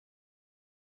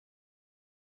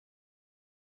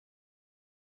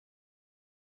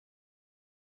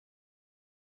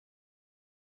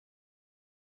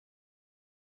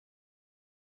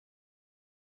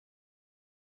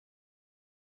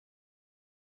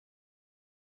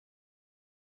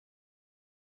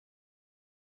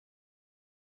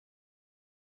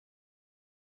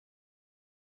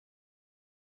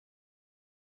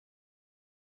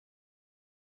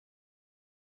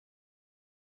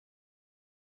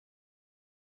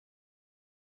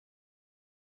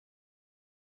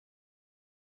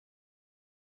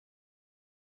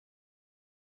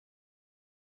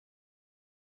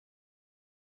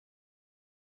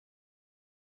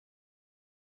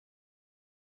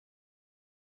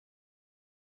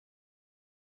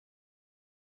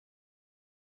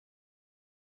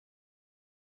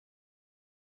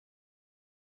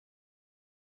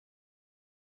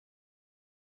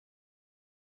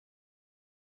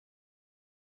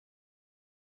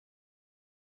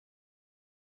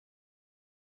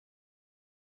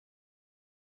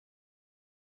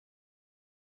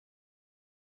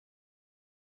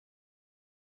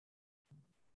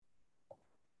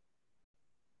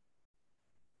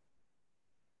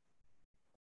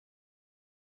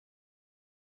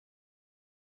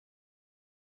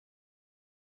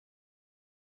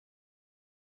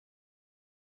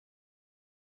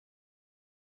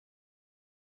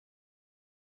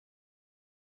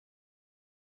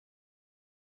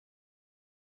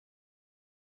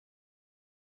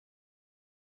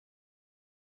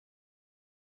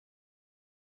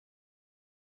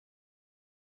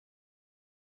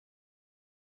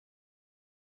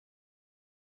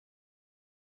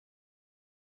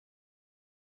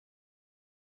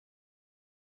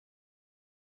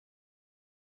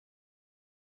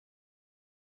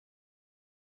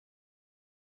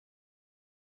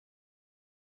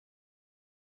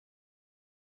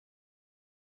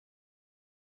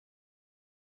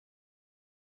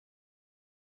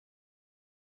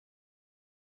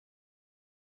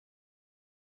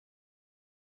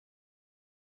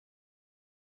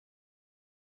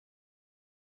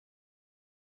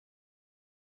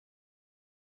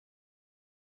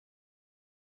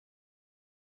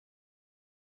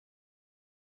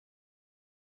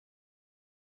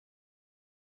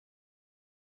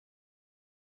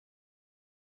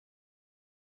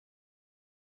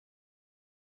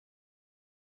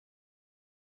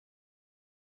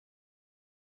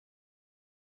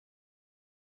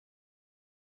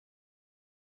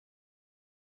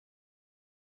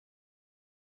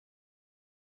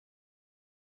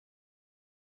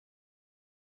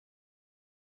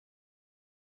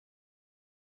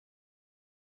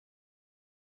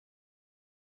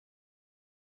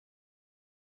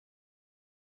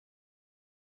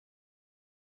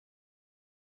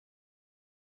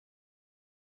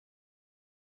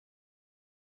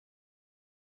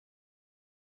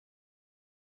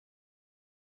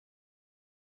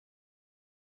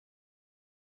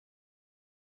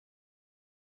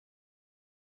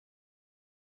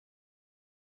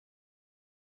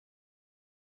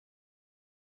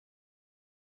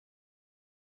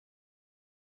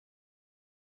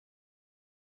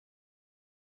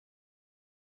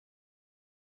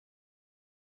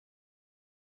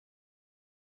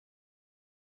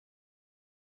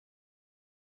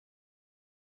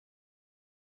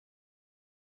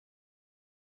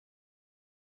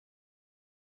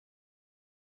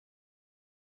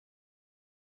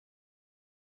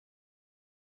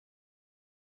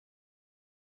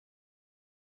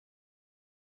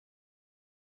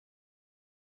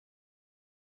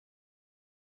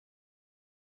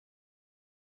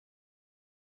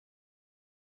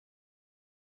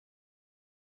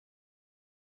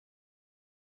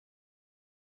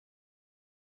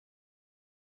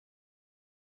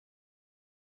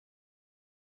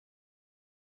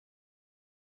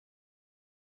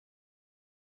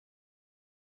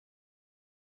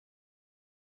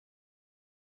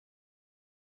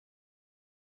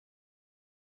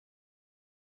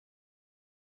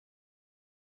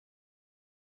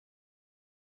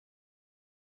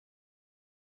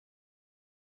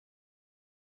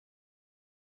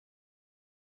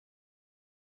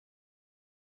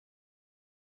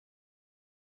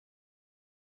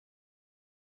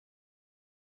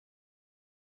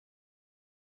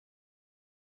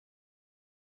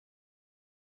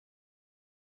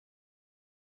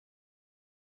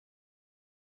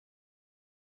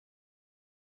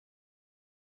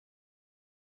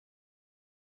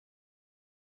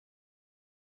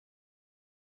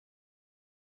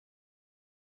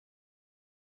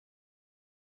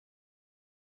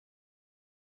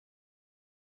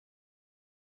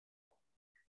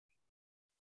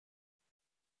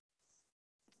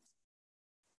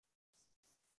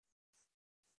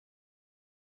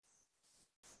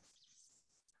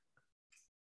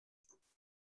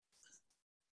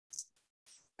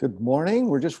Good morning.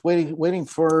 We're just waiting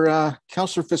for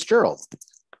Councillor Fitzgerald.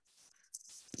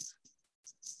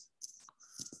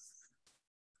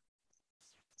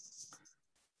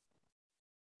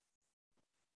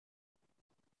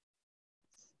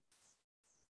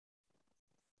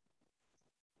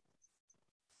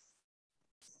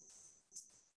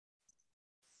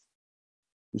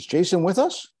 Is Jason with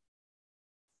us?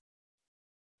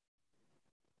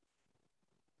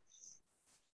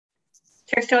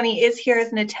 Chair Stoney is here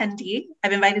as an attendee.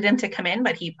 I've invited him to come in,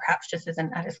 but he perhaps just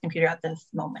isn't at his computer at this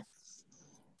moment.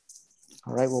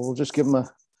 All right, well, we'll just give him a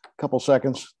couple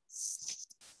seconds.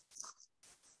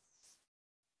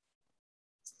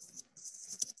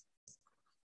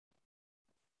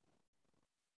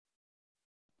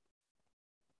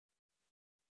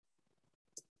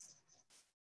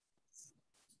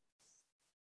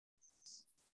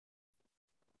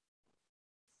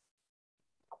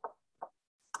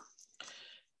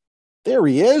 There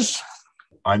he is.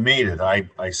 I made it.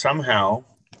 I somehow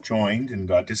joined and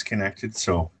got disconnected.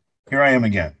 So here I am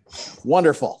again.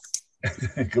 Wonderful.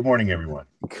 Good morning, everyone.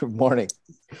 Good morning.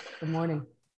 Good morning.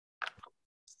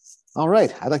 All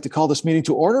right. I'd like to call this meeting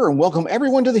to order and welcome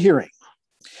everyone to the hearing.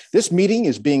 This meeting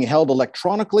is being held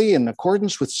electronically in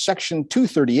accordance with Section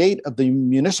 238 of the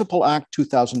Municipal Act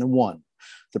 2001.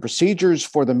 The procedures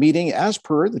for the meeting as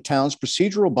per the town's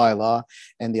procedural bylaw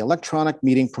and the electronic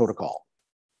meeting protocol.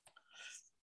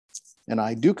 And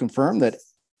I do confirm that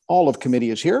all of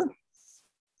committee is here.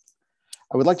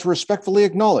 I would like to respectfully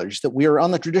acknowledge that we are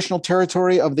on the traditional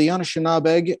territory of the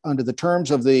Anishinaabe under the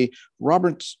terms of the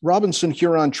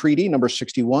Robinson-Huron Treaty number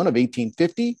 61 of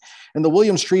 1850 and the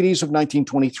Williams Treaties of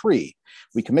 1923.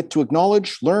 We commit to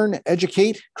acknowledge, learn,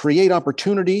 educate, create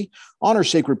opportunity, honor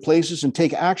sacred places, and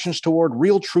take actions toward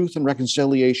real truth and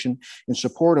reconciliation in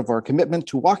support of our commitment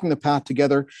to walking the path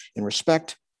together in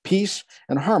respect, peace,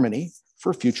 and harmony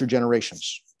for future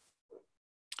generations.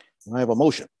 I have a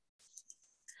motion.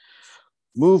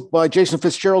 Moved by Jason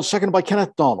Fitzgerald, seconded by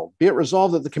Kenneth Donald. Be it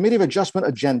resolved that the Committee of Adjustment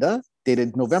agenda,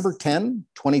 dated November 10,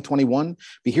 2021,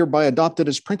 be hereby adopted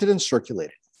as printed and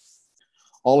circulated.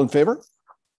 All in favor?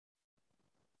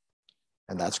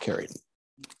 And that's carried.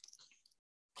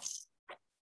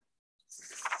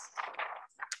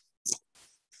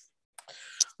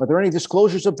 Are there any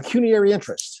disclosures of pecuniary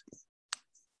interest?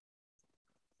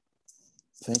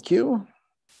 Thank you.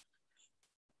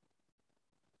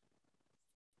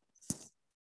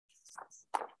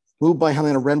 Moved by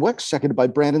Helena Renwick, seconded by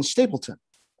Brandon Stapleton.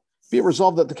 Be it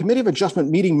resolved that the Committee of Adjustment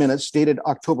meeting minutes dated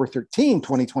October 13,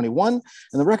 2021, and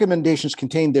the recommendations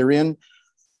contained therein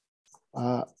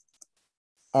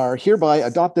are hereby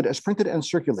adopted as printed and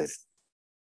circulated.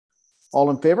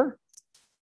 All in favor?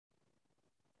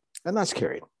 And that's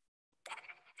carried.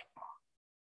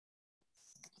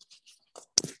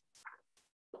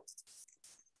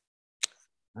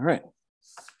 All right.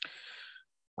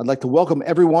 I'd like to welcome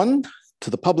everyone to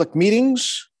the public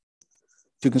meetings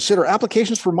to consider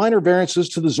applications for minor variances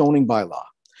to the zoning bylaw.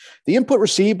 The input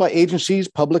received by agencies,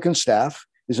 public, and staff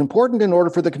is important in order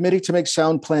for the committee to make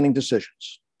sound planning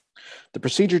decisions. The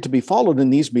procedure to be followed in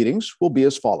these meetings will be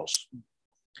as follows.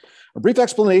 A brief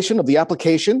explanation of the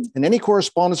application and any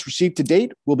correspondence received to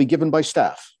date will be given by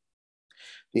staff.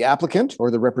 The applicant or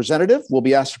the representative will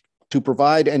be asked to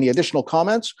provide any additional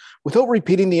comments without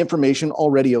repeating the information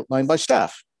already outlined by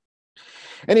staff.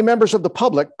 Any members of the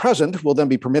public present will then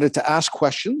be permitted to ask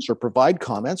questions or provide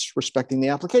comments respecting the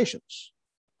applications.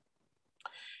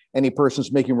 Any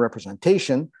persons making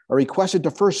representation are requested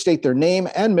to first state their name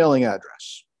and mailing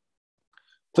address.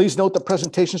 Please note that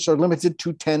presentations are limited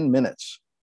to 10 minutes.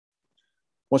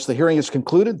 Once the hearing is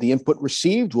concluded, the input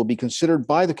received will be considered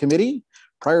by the committee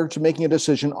prior to making a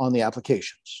decision on the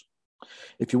applications.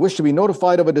 If you wish to be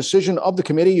notified of a decision of the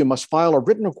committee, you must file a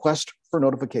written request for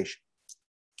notification.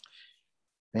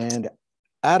 And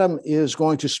Adam is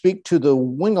going to speak to the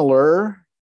Wingler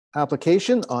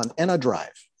application on Enna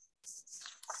Drive.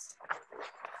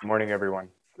 Good morning, everyone.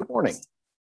 Good morning.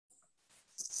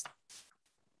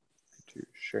 To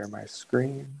share my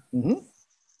screen. Mm-hmm.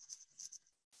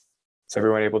 Is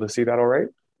everyone able to see that all right?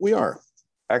 We are.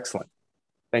 Excellent.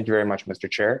 Thank you very much,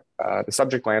 Mr. Chair. The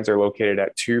subject lands are located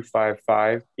at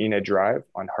 255 Enna Drive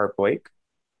on Harp Lake.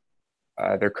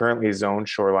 They're currently zoned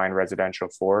shoreline residential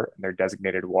 4, and they're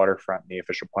designated waterfront in the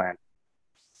official plan.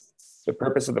 The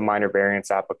purpose of the minor variance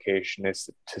application is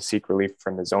to seek relief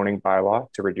from the zoning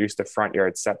bylaw to reduce the front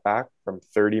yard setback from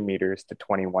 30 meters to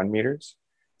 21 meters.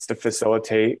 It's to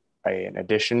facilitate an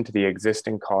addition to the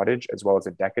existing cottage as well as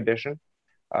a deck addition.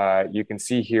 You can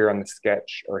see here on the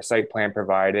sketch or site plan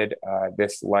provided,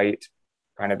 this light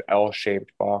kind of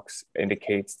L-shaped box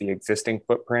indicates the existing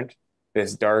footprint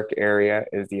This dark area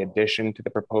is the addition to the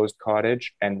proposed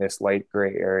cottage, and this light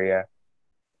gray area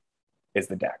is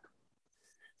the deck.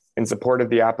 In support of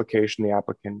the application, the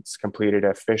applicants completed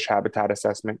a fish habitat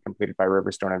assessment completed by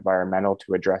Riverstone Environmental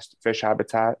to address fish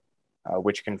habitat,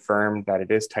 which confirmed that it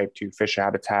is type 2 fish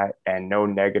habitat and no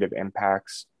negative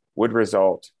impacts would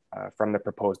result from the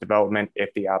proposed development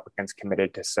if the applicants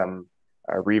committed to some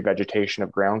revegetation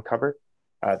of ground cover.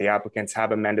 The applicants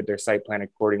have amended their site plan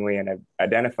accordingly and have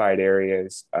identified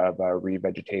areas of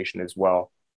revegetation as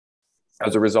well.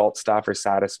 As a result, staff are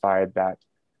satisfied that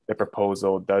the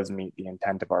proposal does meet the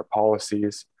intent of our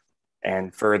policies,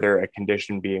 and further, a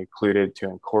condition be included to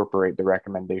incorporate the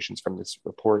recommendations from this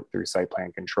report through site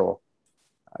plan control.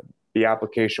 The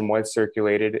application was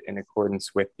circulated in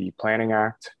accordance with the Planning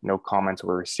Act. No comments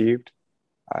were received.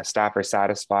 Staff are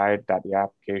satisfied that the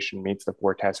application meets the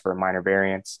 4 tests for a minor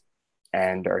variance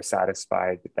and are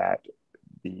satisfied that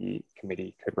the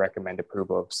committee could recommend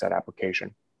approval of said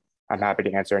application. I'm happy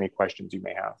to answer any questions you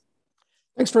may have.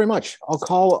 Thanks very much. I'll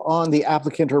call on the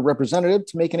applicant or representative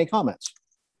to make any comments.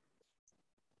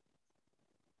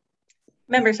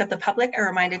 Members of the public are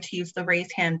reminded to use the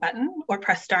raise hand button or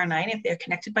press *9 if they're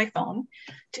connected by phone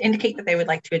to indicate that they would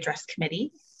like to address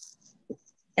committee.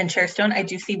 And Chair Stone, I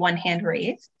do see one hand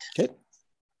raised. Okay.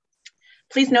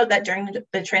 Please note that during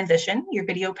the transition, your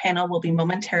video panel will be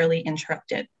momentarily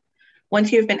interrupted.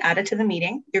 Once you have been added to the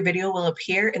meeting, your video will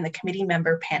appear in the committee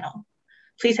member panel.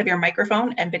 Please have your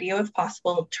microphone and video, if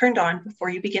possible, turned on before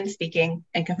you begin speaking,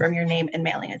 and confirm your name and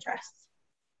mailing address.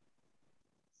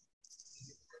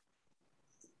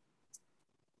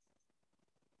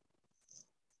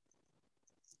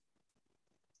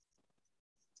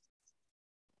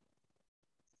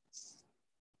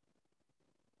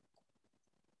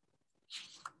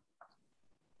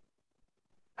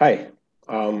 Hi,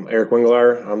 Eric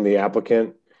Winglar. I'm the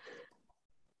applicant.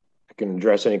 I can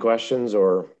address any questions,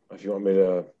 or if you want me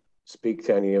to speak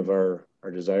to any of our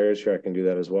desires here, I can do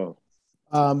that as well.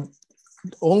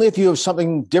 Only if you have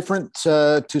something different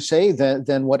to say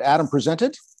than what Adam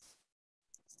presented.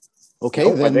 Okay,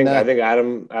 nope, then I think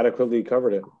Adam adequately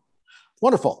covered it.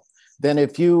 Wonderful. Then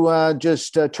if you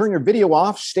just turn your video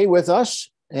off, stay with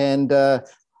us, and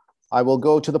I will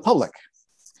go to the public.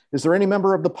 Is there any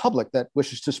member of the public that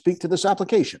wishes to speak to this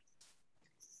application?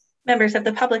 Members of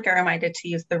the public are reminded to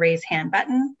use the raise hand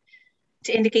button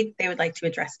to indicate that they would like to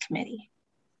address committee.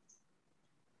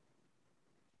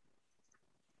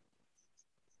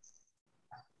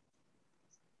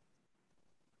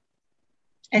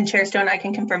 And Chair Stone, I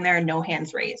can confirm there are no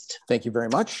hands raised. Thank you very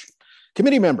much.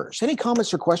 Committee members, any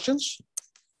comments or questions?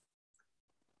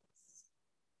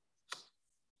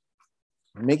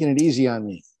 You're making it easy on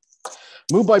me.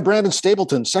 Moved by Brandon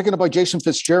Stapleton, seconded by Jason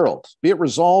Fitzgerald. Be it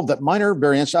resolved that minor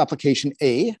variance application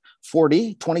A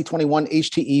 40/2021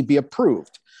 HTE be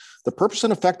approved. The purpose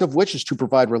and effect of which is to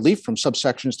provide relief from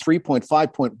subsections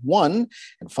 3.5.1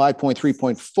 and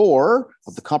 5.3.4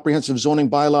 of the Comprehensive Zoning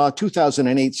Bylaw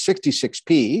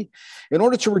 2008-66P in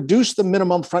order to reduce the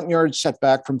minimum front yard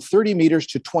setback from 30 meters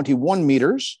to 21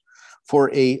 meters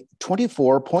for a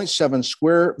 24.7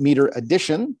 square meter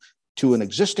addition to an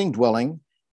existing dwelling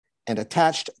and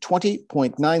attached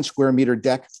 20.9 square meter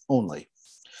deck only.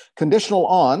 Conditional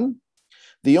on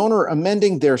the owner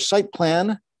amending their site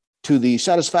plan to the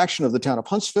satisfaction of the town of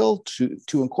Huntsville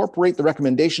to incorporate the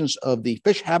recommendations of the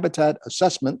fish habitat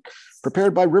assessment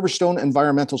prepared by Riverstone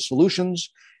Environmental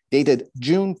Solutions, dated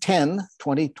June 10,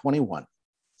 2021.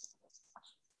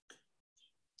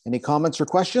 Any comments or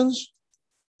questions?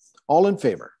 All in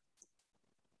favor?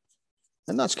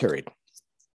 And that's carried.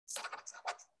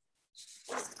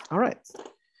 All right.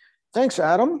 Thanks,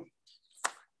 Adam.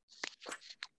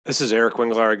 This is Eric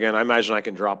Winglar again. I imagine I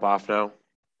can drop off now.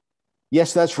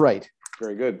 Yes, that's right.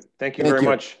 Very good. Thank you very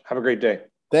much. Have a great day.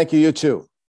 Thank you. You too.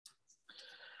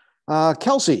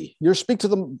 Kelsey, you're speak to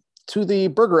the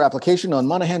burger application on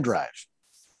Monaghan Drive.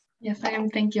 Yes, I am.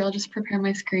 Thank you. I'll just prepare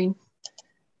my screen.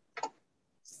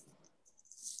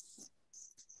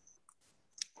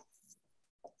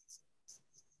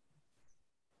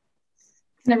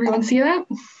 Can everyone see that?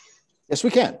 Yes,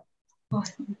 we can.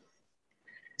 Awesome.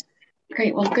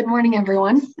 Great. Well, good morning,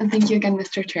 everyone. And thank you again,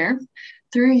 Mr. Chair.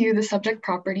 Through you, the subject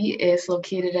property is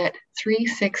located at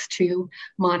 362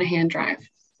 Monaghan Drive.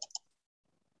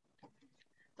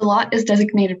 The lot is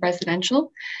designated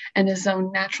residential and is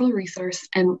zoned natural resource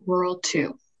and rural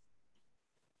 2.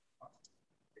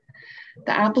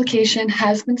 The application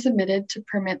has been submitted to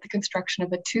permit the construction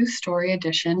of a 2-story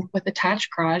addition with attached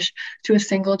garage to a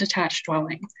single detached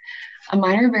dwelling. A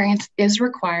minor variance is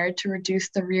required to reduce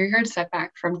the rear yard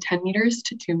setback from 10 meters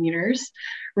to 2 meters,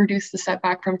 reduce the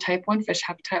setback from type 1 fish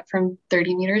habitat from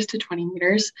 30 meters to 20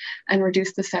 meters, and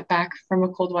reduce the setback from a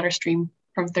cold water stream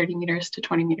from 30 meters to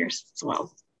 20 meters as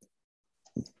well.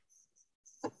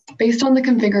 Based on the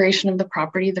configuration of the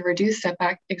property, the reduced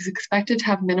setback is expected to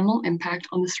have minimal impact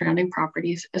on the surrounding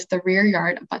properties as the rear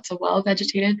yard abuts a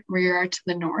well-vegetated rear yard to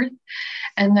the north,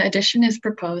 and the addition is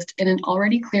proposed in an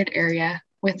already cleared area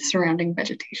with surrounding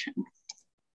vegetation.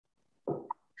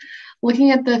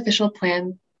 Looking at the official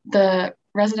plan, the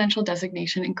residential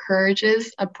designation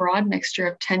encourages a broad mixture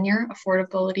of tenure,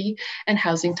 affordability, and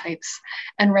housing types,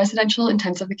 and residential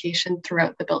intensification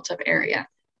throughout the built-up area,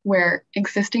 where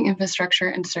existing infrastructure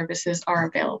and services are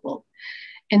available.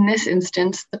 In this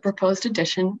instance, the proposed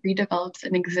addition redevelops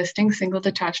an existing single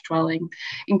detached dwelling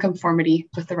in conformity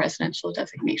with the residential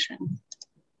designation.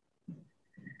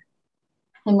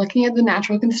 When looking at the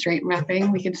natural constraint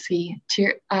mapping, we can see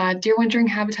deer wintering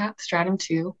habitat, stratum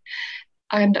 2,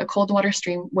 and a cold water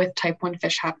stream with type 1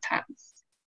 fish habitat.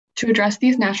 To address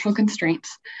these natural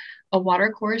constraints, a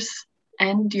water course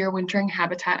and deer wintering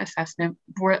habitat assessment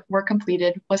was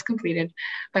completed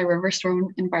by Riverstone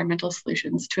Environmental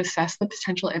Solutions to assess the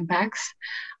potential impacts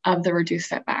of the reduced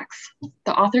setbacks.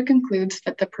 The author concludes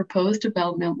that the proposed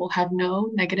development will have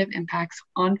no negative impacts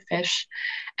on fish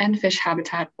and fish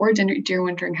habitat or deer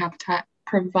wintering habitat,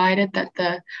 provided that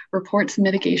the report's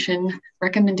mitigation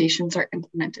recommendations are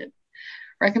implemented.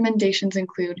 Recommendations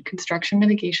include construction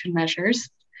mitigation measures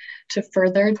to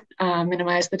further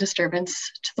minimize the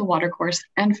disturbance to the watercourse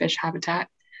and fish habitat,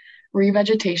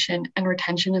 revegetation and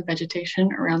retention of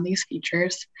vegetation around these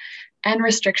features, and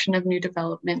restriction of new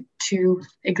development to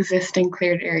existing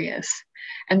cleared areas.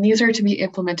 And these are to be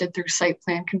implemented through site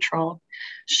plan control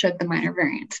should the minor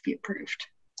variance be approved.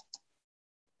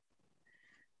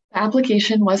 The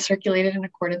application was circulated in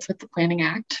accordance with the Planning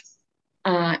Act,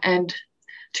 and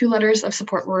 2 letters of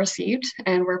support were received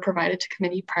and were provided to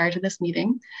committee prior to this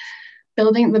meeting.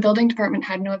 The building department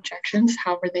had no objections.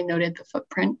 However, they noted the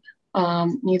footprint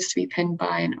needs to be pinned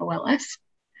by an OLS.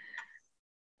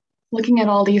 Looking at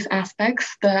all these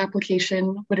aspects, the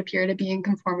application would appear to be in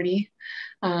conformity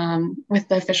with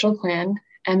the official plan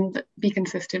and be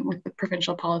consistent with the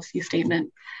provincial policy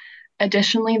statement.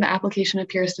 Additionally, the application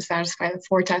appears to satisfy the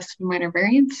 4 tests of minor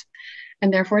variance,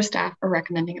 and therefore staff are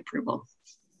recommending approval.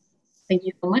 Thank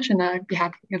you so much, and I'd be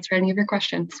happy to answer any of your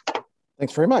questions.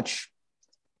 Thanks very much.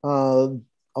 I'll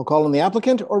call on the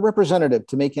applicant or representative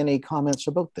to make any comments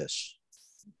about this.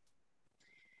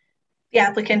 The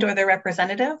applicant or their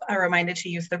representative are reminded to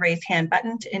use the raise hand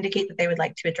button to indicate that they would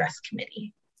like to address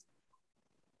committee.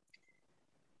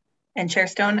 And Chair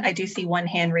Stone, I do see 1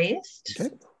 hand raised.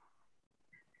 Okay.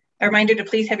 A reminder to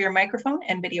please have your microphone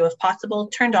and video, if possible,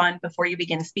 turned on before you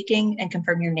begin speaking, and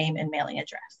confirm your name and mailing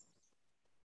address.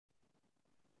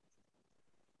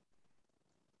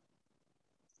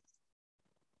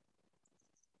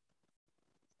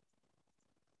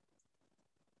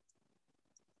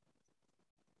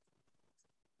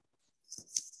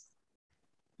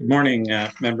 Good morning,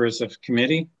 members of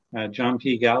committee. John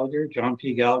P. Gallagher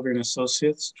and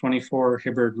Associates, 24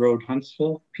 Hibbard Road,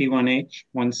 Huntsville, P1H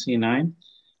 1C9.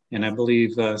 And I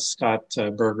believe Scott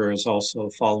Berger is also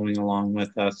following along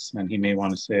with us, and he may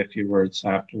want to say a few words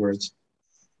afterwards.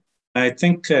 I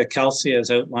think Kelsey has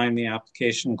outlined the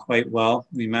application quite well.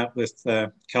 We met with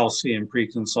Kelsey and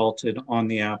pre-consulted on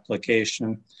the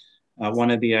application.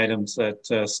 One of the items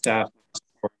that staff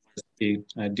the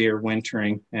deer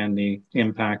wintering and the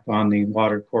impact on the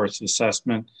watercourse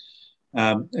assessment.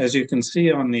 As you can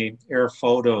see on the air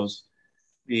photos,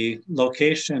 the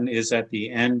location is at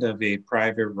the end of a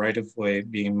private right-of-way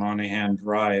being Monaghan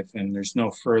Drive, and there's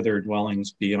no further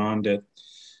dwellings beyond it.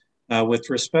 With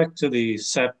respect to the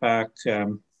setback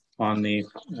on the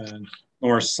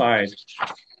north side,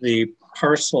 the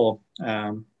parcel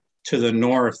to the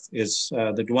north is,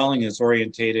 the dwelling is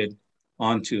orientated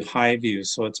onto Highview.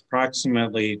 So it's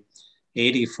approximately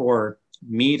 84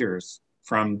 meters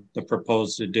from the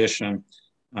proposed addition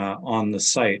on the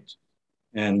site.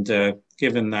 And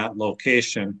given that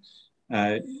location,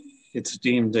 it's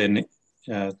deemed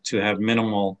to have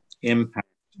minimal impact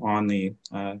on the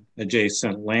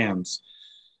adjacent lands.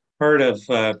 Part of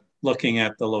looking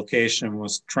at the location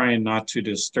was trying not to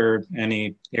disturb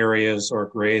any areas or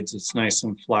grades. It's nice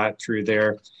and flat through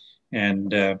there,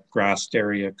 and grassed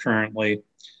area currently.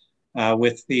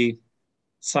 With the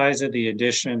size of the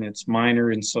addition, it's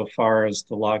minor insofar as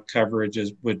the lot coverage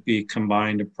would be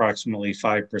combined approximately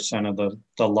 5% of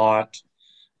the lot.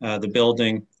 The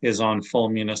building is on full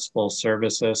municipal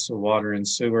services, so water and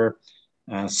sewer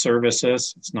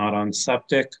services. It's not on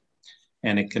septic,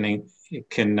 and it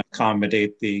can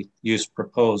accommodate the use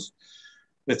proposed.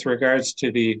 With regards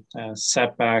to the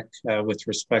setback with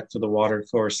respect to the water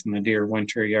course and the deer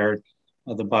winter yard,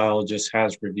 the biologist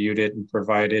has reviewed it and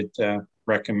provided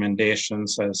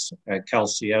recommendations as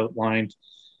Kelsey outlined.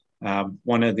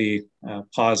 One of the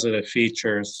positive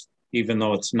features, even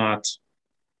though it's not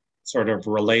sort of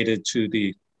related to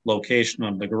the location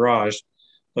of the garage,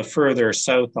 but further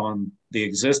south on the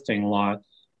existing lot,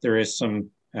 there is some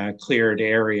cleared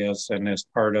areas, and as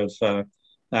part of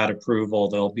that approval,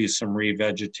 there'll be some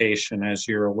revegetation. As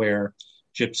you're aware,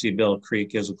 Gypsy Bill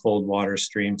Creek is a cold water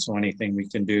stream, so anything we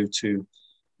can do to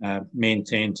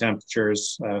maintain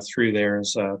temperatures through there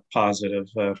is a positive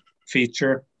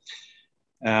feature.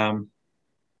 A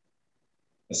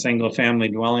single family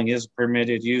dwelling is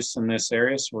permitted use in this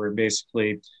area, so we're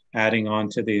basically adding on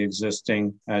to the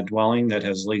existing dwelling that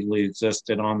has legally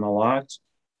existed on the lot.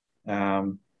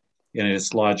 And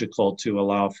it's logical to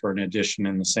allow for an addition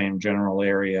in the same general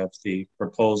area of the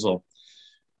proposal.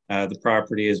 The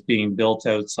property is being built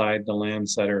outside the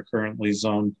lands that are currently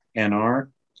zoned NR,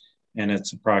 and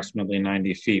it's approximately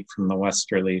 90 feet from the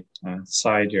westerly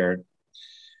side yard.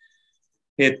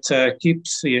 It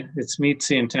meets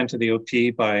the intent of the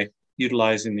OP by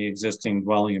utilizing the existing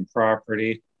dwelling and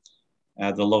property.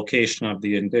 The location of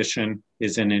the addition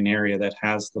is in an area that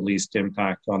has the least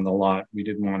impact on the lot. We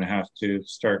didn't want to have to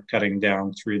start cutting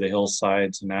down through the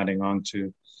hillsides and adding on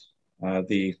to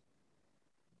the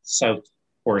south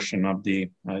portion of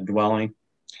the dwelling.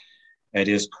 It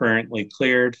is currently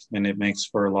cleared, and it makes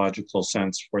for logical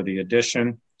sense for the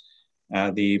addition.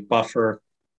 The buffer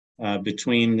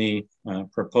between the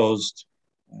proposed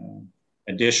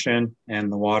addition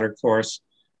and the water course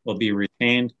will be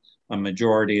retained. A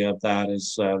majority of that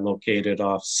is located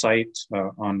off site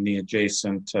on the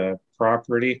adjacent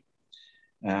property.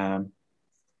 The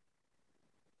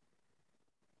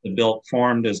built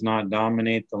form does not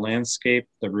dominate the landscape.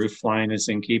 The roof line is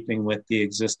in keeping with the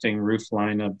existing roof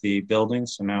line of the building.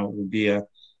 So now it will be a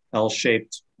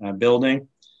L-shaped building,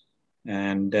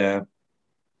 and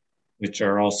which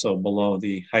are also below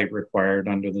the height required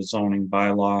under the zoning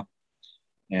bylaw.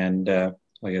 And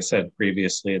like I said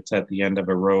previously, it's at the end of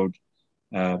a road.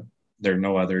 There are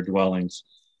no other dwellings.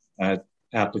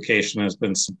 Application has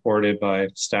been supported by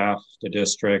staff, the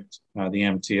district, the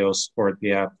MTO support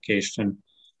the application,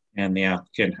 and the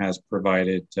applicant has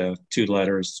provided 2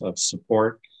 letters of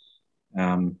support.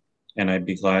 And I'd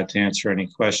be glad to answer any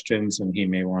questions, and he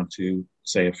may want to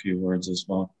say a few words as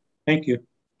well. Thank you.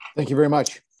 Thank you very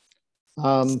much.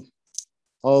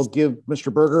 I'll give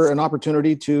Mr. Berger an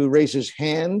opportunity to raise his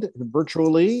hand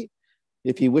virtually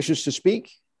if he wishes to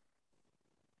speak.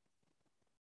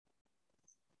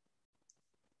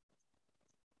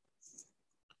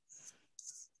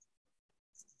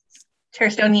 Chair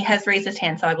Stoney has raised his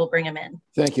hand, so I will bring him in.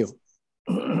 Thank you.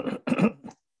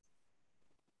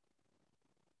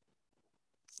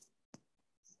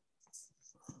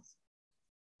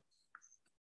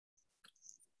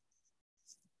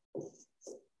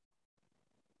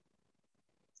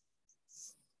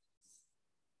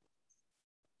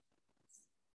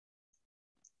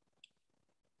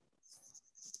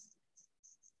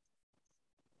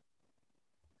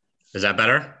 Is that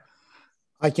better?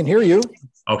 I can hear you.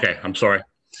 Okay, I'm sorry.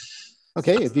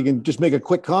 Okay, if you can just make a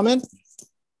quick comment.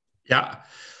 Yeah.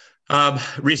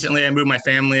 Recently, I moved my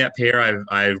family up here.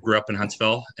 I grew up in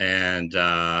Huntsville, and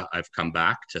I've come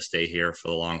back to stay here for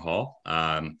the long haul.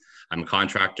 I'm a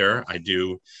contractor. I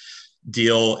do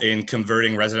deal in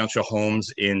converting residential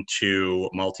homes into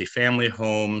multifamily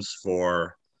homes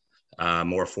for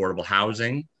more affordable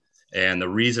housing. And the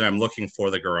reason I'm looking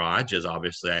for the garage is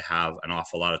obviously I have an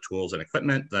awful lot of tools and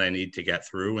equipment that I need to get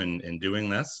through in doing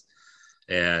this.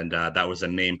 And that was the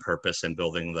main purpose in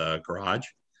building the garage.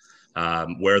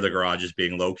 Where the garage is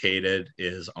being located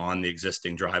is on the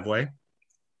existing driveway.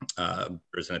 There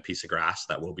isn't a piece of grass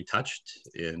that will be touched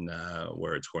in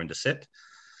where it's going to sit.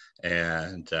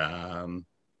 And,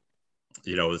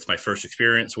 you know, it's my first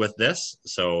experience with this.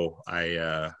 So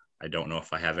I don't know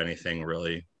if I have anything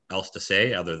really else to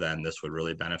say other than this would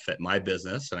really benefit my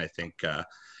business. And I think,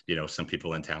 you know, some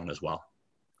people in town as well.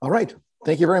 All right.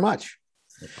 Thank you very much.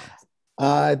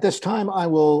 At this time, I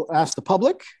will ask the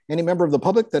public, any member of the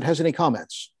public that has any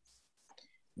comments.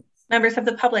 Members of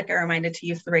the public are reminded to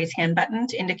use the raise hand button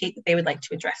to indicate that they would like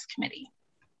to address committee.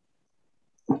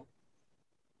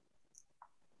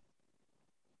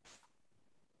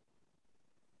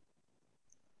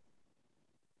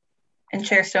 And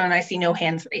Chair Stone, I see no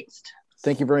hands raised.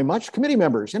 Thank you very much. Committee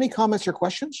members, any comments or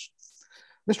questions?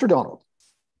 Mr. Donald.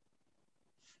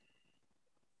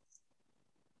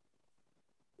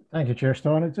 Thank you, Chair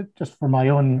Stone. It's just for my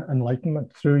own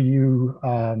enlightenment through you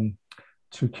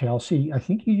to Kelsey. I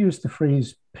think you used the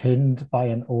phrase pinned by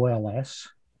an OLS.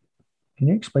 Can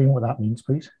you explain what that means,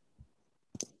 please?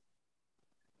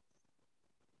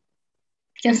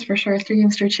 Yes, for sure, through you,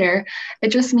 Mr. Chair. It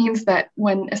just means that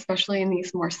when, especially in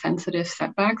these more sensitive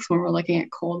setbacks, when we're looking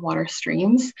at cold water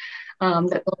streams,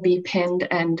 that they'll be pinned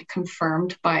and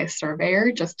confirmed by a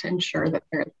surveyor just to ensure that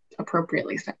they're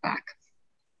appropriately set back.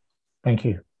 Thank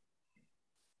you.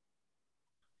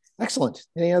 Excellent.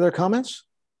 Any other comments?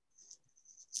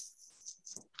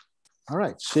 All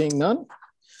right, seeing none.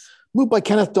 Moved by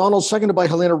Kenneth Donald, seconded by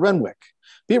Helena Renwick.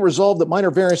 Be it resolved that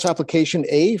minor variance application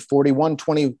A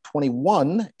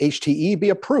 41-2021 HTE be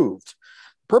approved.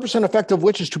 Purpose and effect of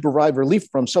which is to provide relief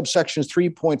from subsections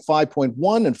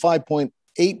 3.5.1 and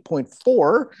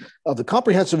 5.8.4 of the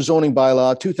Comprehensive Zoning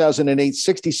Bylaw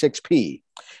 2008-66P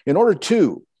in order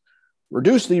to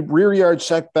reduce the rear yard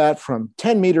setback from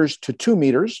 10 meters to 2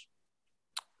 meters,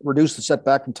 reduce the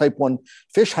setback from type 1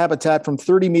 fish habitat from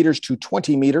 30 meters to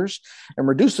 20 meters, and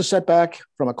reduce the setback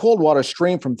from a cold water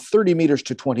stream from 30 meters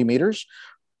to 20 meters,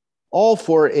 all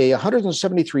for a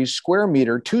 173 square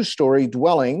meter, 2-story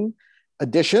dwelling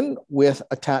addition with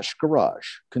attached garage.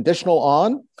 Conditional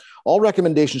on all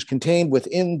recommendations contained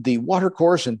within the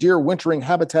watercourse and deer wintering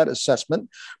habitat assessment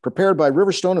prepared by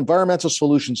Riverstone Environmental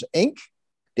Solutions, Inc.,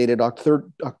 dated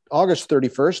August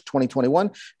 31st,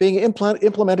 2021, being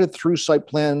implemented through a site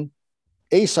plan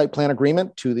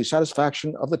agreement to the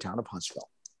satisfaction of the town of Huntsville.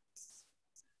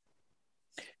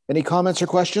 Any comments or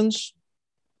questions?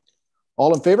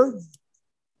 All in favor?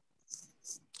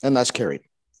 And that's carried.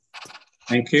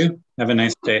 Thank you. Have a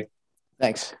nice day.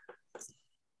 Thanks.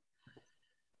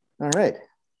 All right.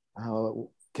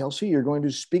 Kelsey, you're going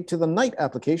to speak to the night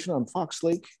application on Fox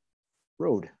Lake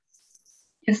Road.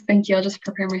 Yes, thank you. I'll just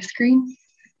prepare my screen.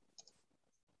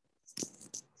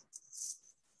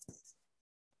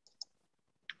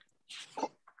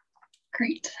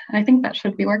 Great. I think that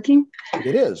should be working.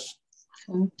 It is.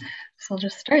 Awesome. So I'll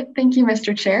just start. Thank you,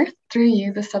 Mr. Chair. Through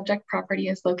you, the subject property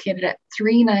is located at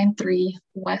 393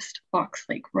 West Fox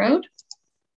Lake Road.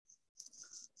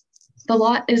 The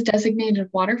lot is designated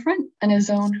waterfront and is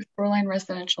zoned shoreline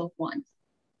residential 1.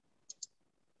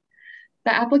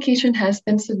 The application has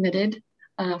been submitted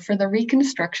for the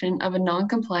reconstruction of a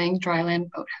non-complying dryland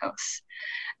boathouse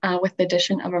with the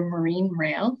addition of a marine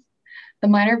rail. The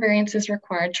minor variance is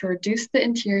required to reduce the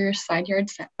interior side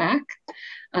yard setback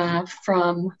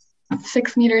from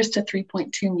 6 meters to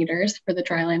 3.2 meters for the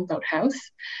dryland boathouse,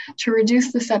 to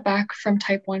reduce the setback from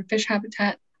type 1 fish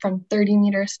habitat from 30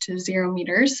 meters to 0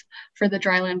 meters for the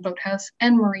dryland boathouse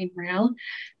and marine rail,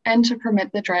 and to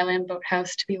permit the dryland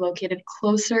boathouse to be located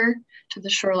closer to the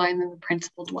shoreline than the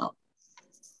principal dwelling.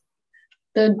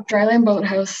 The dryland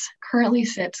boathouse currently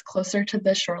sits closer to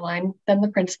the shoreline than the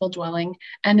principal dwelling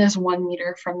and is 1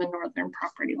 meter from the northern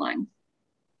property line.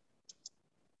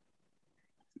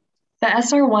 The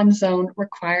SR1 zone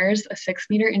requires a 6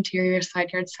 meter interior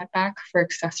side yard setback for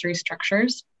accessory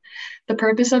structures. The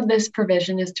purpose of this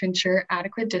provision is to ensure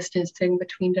adequate distancing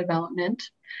between development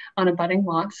on abutting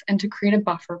lots and to create a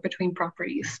buffer between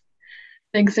properties.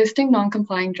 The existing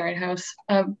non-complying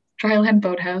dryland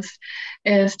boathouse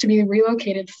is to be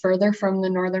relocated further from the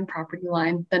northern property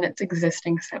line than its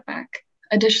existing setback.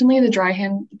 Additionally, the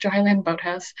dryland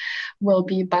boathouse will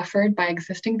be buffered by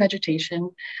existing vegetation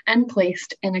and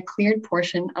placed in a cleared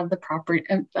portion of the property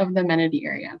of the amenity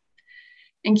area.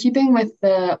 In keeping with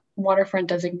the waterfront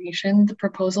designation, the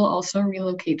proposal also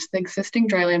relocates the existing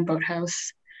dryland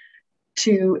boathouse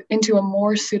into a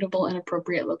more suitable and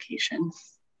appropriate location.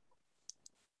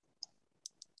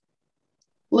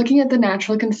 Looking at the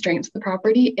natural constraints, the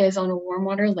property is on a warm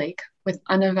water lake with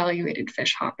unevaluated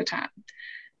fish habitat.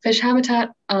 Fish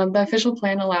habitat, the official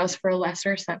plan allows for a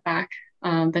lesser setback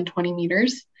than 20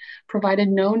 meters, provided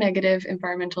no negative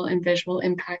environmental and visual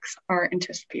impacts are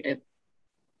anticipated.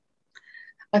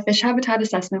 A fish habitat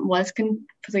assessment was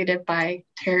completed by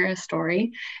Terra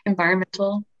Story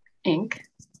Environmental, Inc.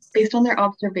 Based on their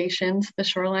observations, the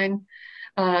shoreline,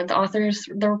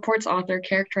 the report's author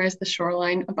characterized the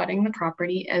shoreline abutting the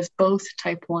property as both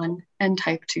type 1 and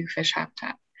type 2 fish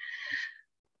habitat.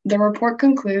 The report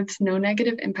concludes no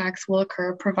negative impacts will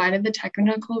occur provided the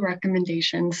technical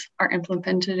recommendations are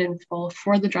implemented in full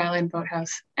for the dryland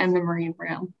boathouse and the marine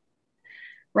rail.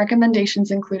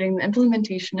 Recommendations including the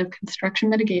implementation of construction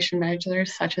mitigation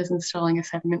measures such as installing a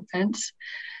sediment fence,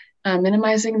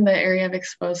 minimizing the area of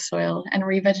exposed soil, and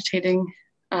revegetating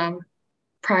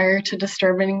prior to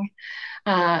disturbing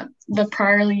the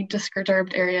priorly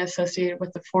disturbed area associated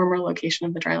with the former location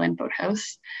of the dryland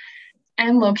boathouse,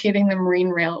 and locating the marine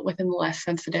rail within the less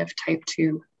sensitive type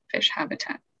 2 fish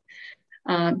habitat.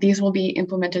 These will be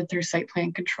implemented through site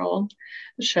plan control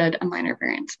should a minor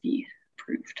variance be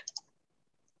approved.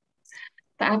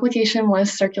 The application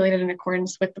was circulated in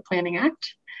accordance with the Planning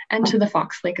Act and to the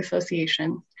Fox Lake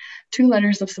Association. 2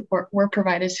 letters of support were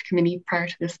provided to committee prior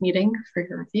to this meeting for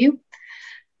your review.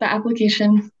 The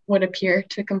application would appear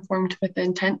to conform with the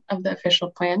intent of the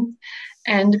official plan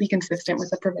and be consistent with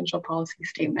the provincial policy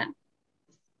statement.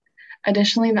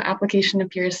 Additionally, the application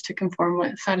appears to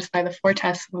satisfy the 4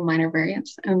 tests of a minor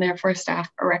variance, and therefore staff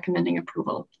are recommending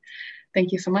approval.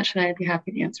 Thank you so much, and I'd be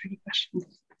happy to answer any questions.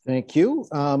 Thank you.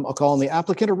 I'll call on the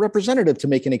applicant or representative to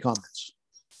make any comments.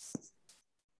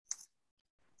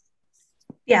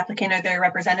 The applicant or their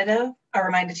representative are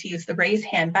reminded to use the raise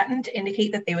hand button to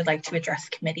indicate that they would like to address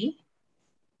committee.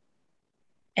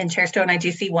 And Chair Stone, I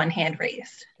do see 1 hand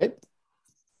raised. Okay.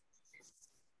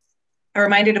 A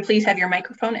reminder to please have your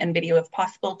microphone and video, if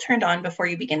possible, turned on before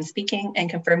you begin speaking, and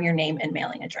confirm your name and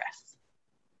mailing address.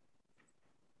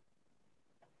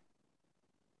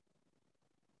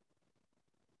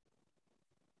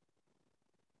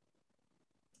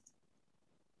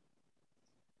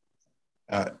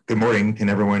 Good morning. Can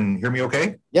everyone hear me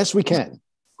okay? Yes, we can.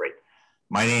 Great.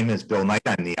 My name is Bill Knight.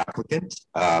 I'm the applicant.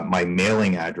 My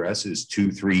mailing address is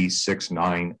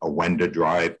 2369 Awenda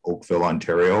Drive, Oakville,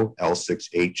 Ontario,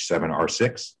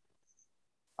 L6H7R6.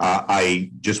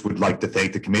 I just would like to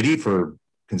thank the committee for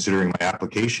considering my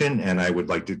application, and I would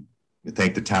like to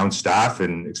thank the town staff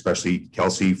and especially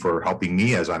Kelsey for helping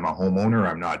me, as I'm a homeowner.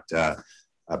 I'm not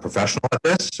a professional at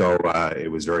this, so it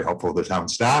was very helpful to the town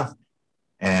staff.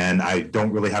 And I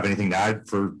don't really have anything to add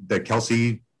for that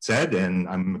Kelsey said, and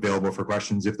I'm available for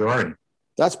questions if there are any.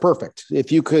 That's perfect.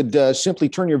 If you could simply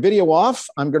turn your video off,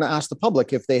 I'm going to ask the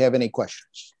public if they have any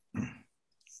questions.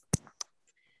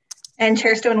 And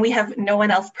Chair Stone, we have no one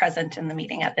else present in the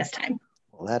meeting at this time.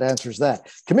 Well, that answers that.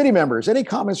 Committee members, any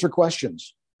comments or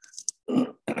questions?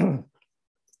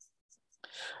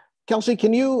 Kelsey,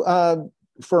 can you,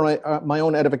 for my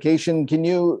own edification, can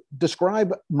you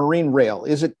describe marine rail?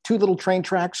 Is it 2 little train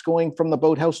tracks going from the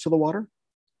boathouse to the water?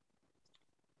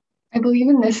 I believe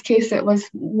in this case, it was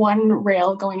 1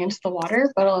 rail going into the water,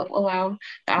 but I'll allow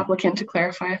the applicant to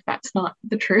clarify if that's not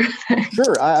the truth.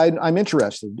 Sure, I'm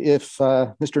interested. If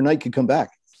Mr. Knight could come back.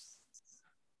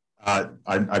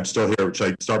 I'm still here.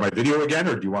 Should I start my video again,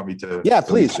 or do you want me to? Yeah,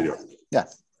 please. Yeah.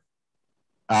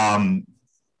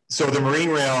 So the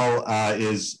marine rail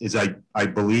is I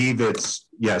believe it's,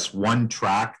 yes, 1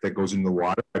 track that goes into the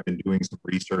water. I've been doing some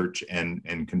research and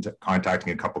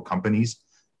contacting a couple companies.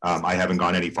 I haven't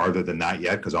gone any farther than that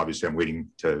yet because obviously I'm waiting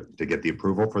to get the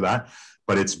approval for that.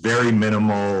 But it's very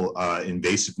minimal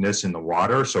invasiveness in the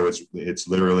water. So it's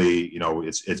literally, you know,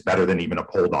 it's better than even a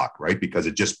pole dock, right? Because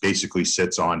it just basically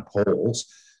sits on poles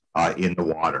in the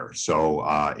water. So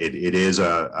it is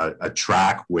a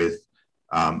track with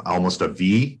almost a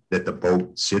V that the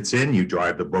boat sits in. You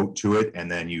drive the boat to it,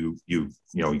 and then you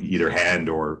either hand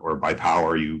or by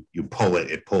power you pull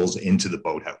it. It pulls into the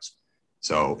boathouse.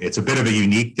 So it's a bit of a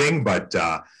unique thing, but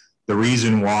the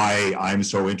reason why I'm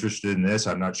so interested in this,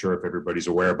 I'm not sure if everybody's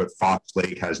aware, but Fox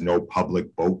Lake has no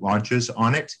public boat launches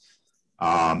on it,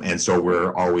 and so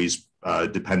we're always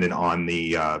dependent on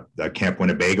the Camp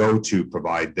Winnebago to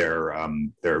provide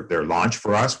their launch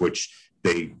for us, which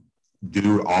they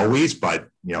do always, but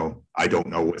you know, I don't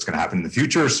know what's going to happen in the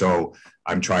future. So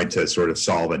I'm trying to sort of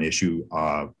solve an issue,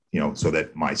 so that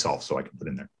so I can put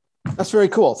in there. That's very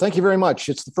cool. Thank you very much.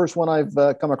 It's the first one I've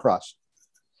come across.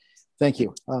 Thank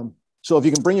you. So if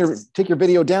you can take your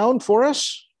video down for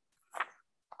us.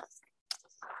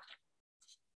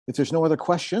 If there's no other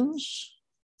questions.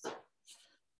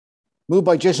 Moved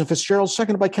by Jason Fitzgerald,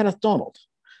 seconded by Kenneth Donald.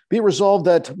 Be it resolved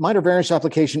that minor variance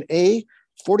application A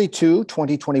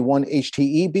 42-2021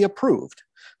 HTE be approved.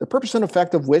 The purpose and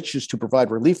effect of which is to provide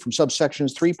relief from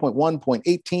subsections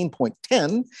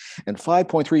 3.1.18.10 and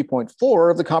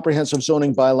 5.3.4 of the Comprehensive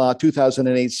Zoning Bylaw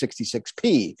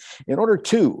 2008-66P in order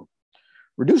to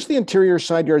reduce the interior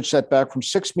side yard setback from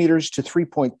 6 meters to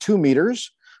 3.2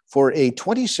 meters for a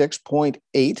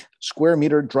 26.8 square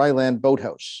meter dryland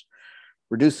boathouse.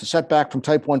 Reduce the setback from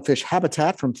type 1 fish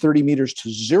habitat from 30 meters to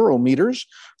 0 meters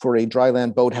for a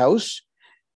dryland boathouse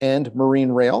and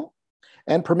marine rail,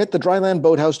 and permit the dryland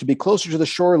boathouse to be closer to the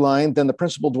shoreline than the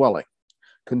principal dwelling.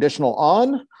 Conditional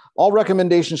on all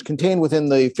recommendations contained within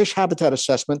the fish habitat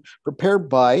assessment prepared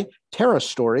by Terra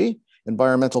Story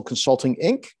Environmental Consulting,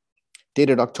 Inc.,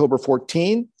 dated October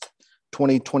 14,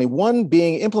 2021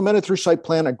 being implemented through site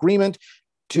plan agreement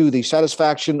to the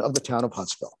satisfaction of the town of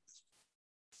Huntsville.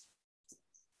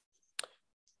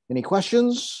 Any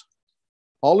questions?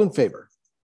 All in favor?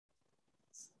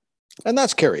 And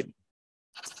that's carried.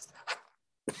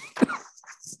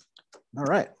 All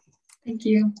right. Thank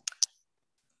you.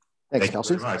 Thanks, Thank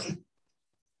Kelsey. you very much.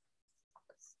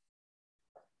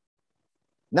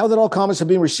 Now that all comments have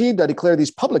been received, I declare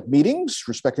these public meetings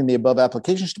respecting the above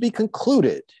applications to be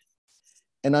concluded.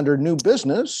 And under new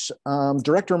business,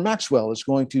 Director Maxwell is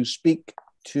going to speak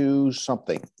to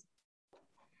something.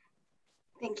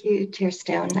 Thank you, Chair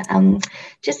Stone.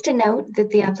 Just to note that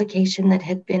the application that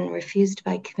had been refused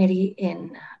by committee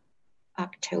in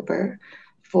October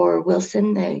for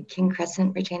Wilson, the King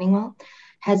Crescent retaining wall,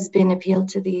 has been appealed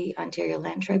to the Ontario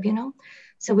Land Tribunal.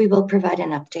 So we will provide an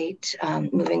update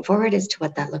moving forward as to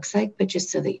what that looks like, but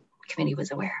just so the committee was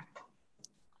aware.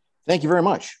 Thank you very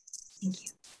much. Thank you.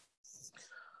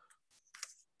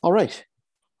 All right.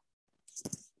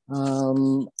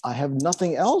 I have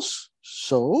nothing else.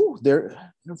 So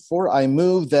therefore, I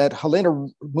move that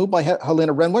moved by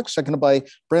Helena Renwick, seconded by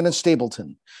Brandon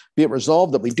Stapleton. Be it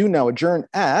resolved that we do now adjourn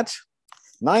at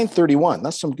 9:31.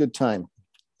 That's some good time.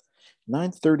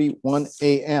 9:31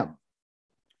 a.m.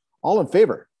 All in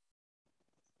favor?